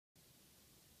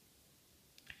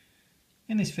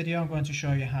In this video I'm going to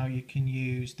show you how you can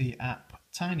use the app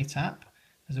TinyTap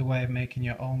as a way of making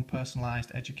your own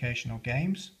personalised educational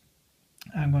games.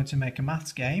 I'm going to make a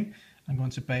maths game. I'm going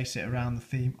to base it around the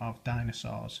theme of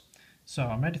dinosaurs. So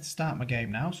I'm ready to start my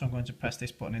game now, so I'm going to press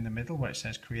this button in the middle where it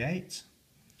says create.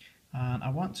 And I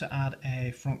want to add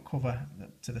a front cover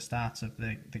to the start of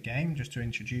the game just to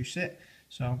introduce it.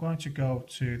 So I'm going to go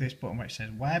to this button where it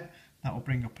says web. That will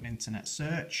bring up an internet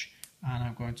search, and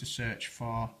I'm going to search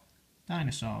for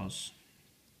dinosaurs.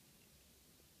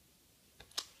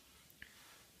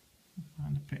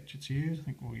 Find a picture to use. I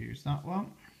think we'll use that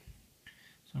one.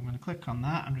 So I'm going to click on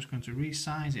that. I'm just going to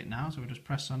resize it now, so we'll just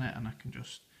press on it and I can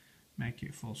just make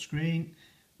it full screen.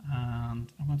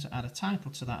 And I'm going to add a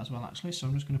title to that as well actually, so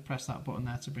I'm just going to press that button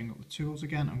there to bring up the tools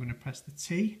again. I'm going to press the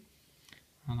T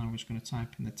and I'm just going to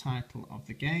type in the title of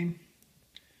the game.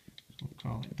 So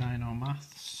we'll call it Dino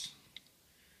Maths.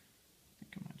 I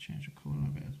think I might change the colour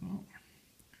of it as well.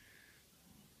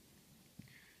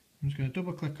 I'm just going to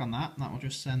double click on that, and that will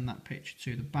just send that picture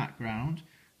to the background,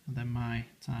 and then my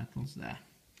title's there.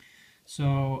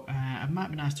 So it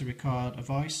might be nice to record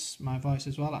my voice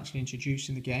as well, actually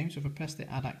introducing the game. So if I press the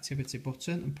add activity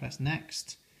button and press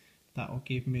next, that will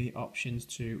give me options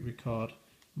to record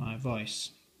my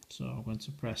voice. So I'm going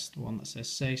to press the one that says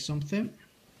say something,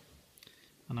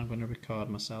 and I'm going to record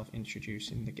myself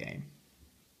introducing the game.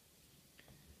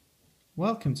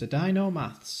 Welcome to Dino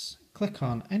Maths. Click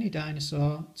on any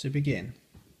dinosaur to begin.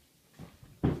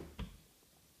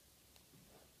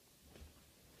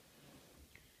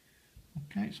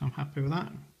 Okay, so I'm happy with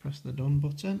that. Press the done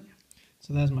button.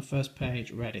 So there's my first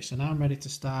page ready. So now I'm ready to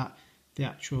start the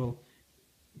actual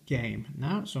game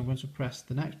now. So I'm going to press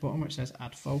the next button which says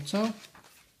add photo.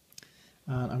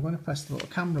 And I'm going to press the little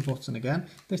camera button again.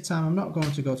 This time I'm not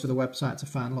going to go to the website to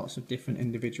find lots of different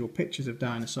individual pictures of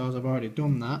dinosaurs. I've already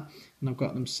done that and I've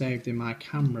got them saved in my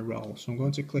camera roll. So I'm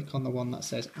going to click on the one that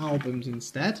says albums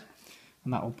instead,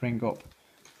 and that will bring up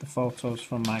the photos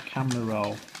from my camera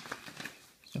roll.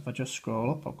 So if I just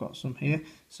scroll up, I've got some here.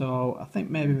 So I think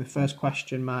maybe the first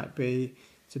question might be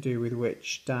to do with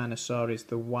which dinosaur is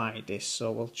the widest.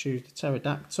 So we'll choose the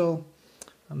pterodactyl,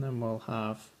 and then we'll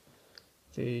have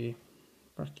the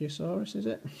Brachiosaurus, is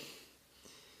it? Okay,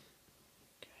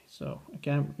 so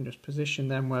again we can just position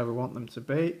them where we want them to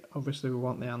be. Obviously we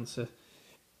want the answer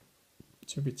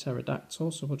to be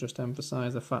pterodactyl, so we'll just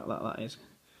emphasise the fact that that is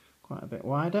quite a bit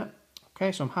wider.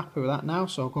 Okay, so I'm happy with that now,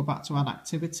 so I'll go back to add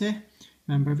activity.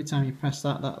 Remember, every time you press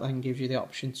that, that then gives you the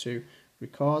option to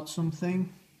record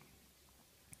something.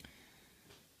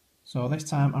 So this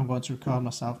time I'm going to record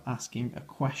myself asking a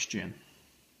question.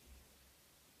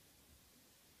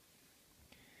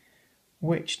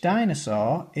 Which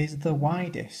dinosaur is the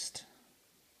widest?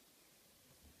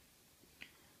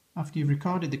 After you've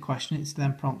recorded the question, it's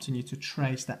then prompting you to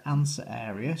trace the answer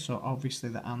area. So obviously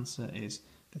the answer is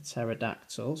the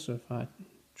pterodactyl. So if I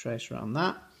trace around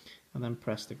that and then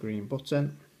press the green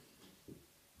button,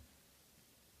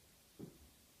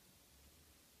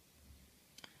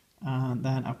 and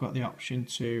then I've got the option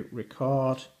to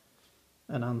record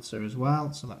an answer as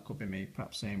well. So that could be me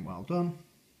perhaps saying well done.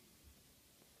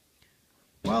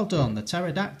 Well done, the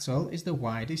pterodactyl is the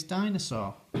widest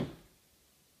dinosaur. And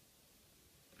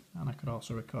I could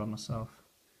also record myself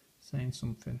saying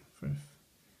something for if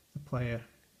the player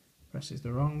presses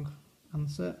the wrong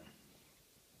answer.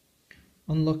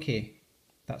 Unlucky,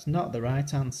 that's not the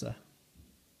right answer.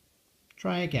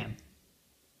 Try again.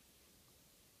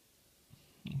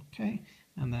 Okay,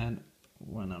 and then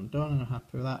when I'm done and I'm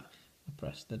happy with that, I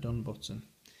press the done button.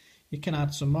 You can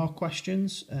add some more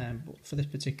questions, but for this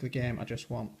particular game I just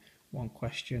want one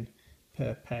question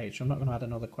per page. So I'm not going to add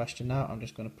another question now, I'm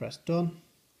just going to press done,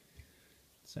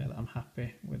 say that I'm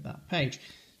happy with that page.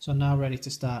 So I'm now ready to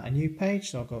start a new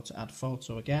page, so I'll go to add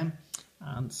photo again,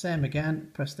 and same again,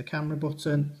 press the camera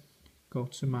button, go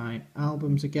to my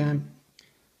albums again,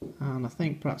 and I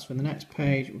think perhaps for the next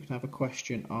page we can have a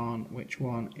question on which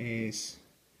one is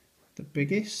the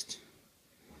biggest.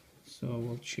 So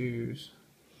we'll choose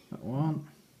that one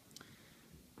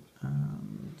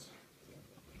and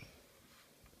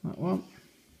that one.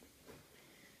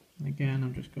 And again,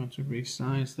 I'm just going to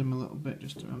resize them a little bit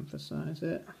just to emphasize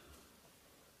it.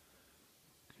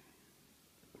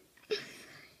 There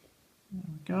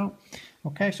we go.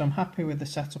 Okay, so I'm happy with the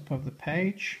setup of the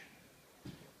page.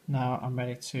 Now I'm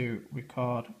ready to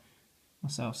record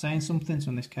myself saying something. So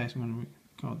in this case, I'm going to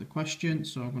record the question.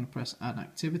 So I'm going to press add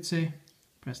activity,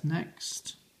 press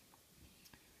next.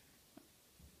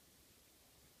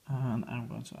 And I'm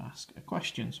going to ask a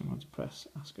question, so I'm going to press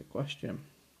ask a question.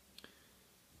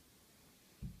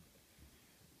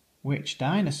 Which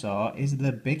dinosaur is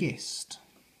the biggest?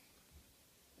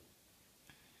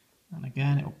 And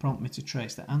again, it will prompt me to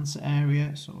trace the answer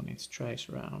area, so we need to trace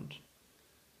around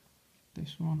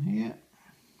this one here.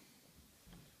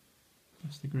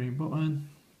 Press the green button.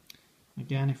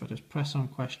 Again, if I just press on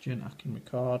question, I can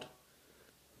record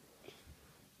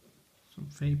some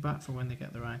feedback for when they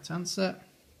get the right answer.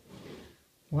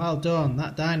 Well done,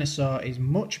 that dinosaur is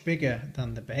much bigger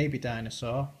than the baby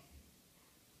dinosaur.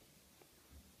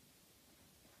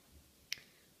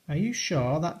 Are you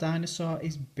sure that dinosaur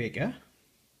is bigger?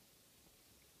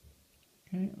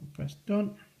 Okay, I'll press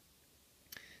done.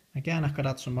 Again, I could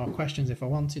add some more questions if I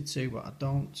wanted to, but I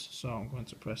don't, so I'm going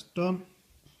to press done.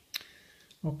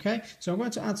 Okay, so I'm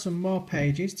going to add some more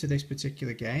pages to this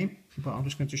particular game, but I'm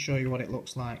just going to show you what it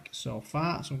looks like so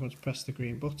far. So I'm going to press the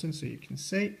green button so you can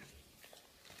see.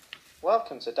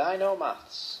 Welcome to Dino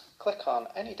Maths. Click on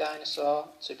any dinosaur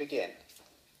to begin.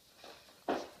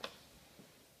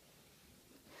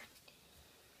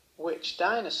 Which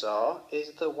dinosaur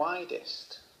is the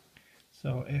widest?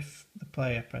 So if the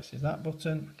player presses that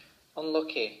button...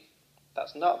 Unlucky.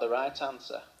 That's not the right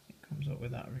answer. It comes up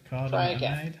with that recording. Try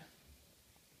again. I made.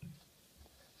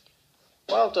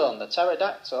 Well done, the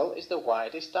pterodactyl is the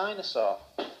widest dinosaur.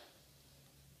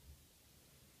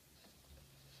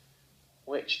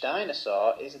 Which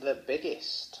dinosaur is the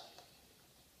biggest?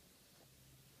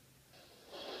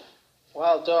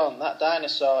 Well done, that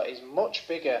dinosaur is much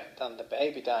bigger than the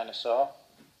baby dinosaur.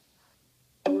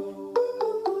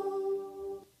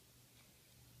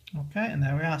 Okay, and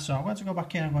there we are. So I'm going to go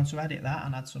back in, I'm going to edit that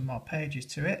and add some more pages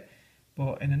to it.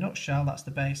 But in a nutshell, that's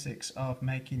the basics of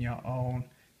making your own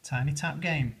Tiny Tap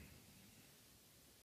game.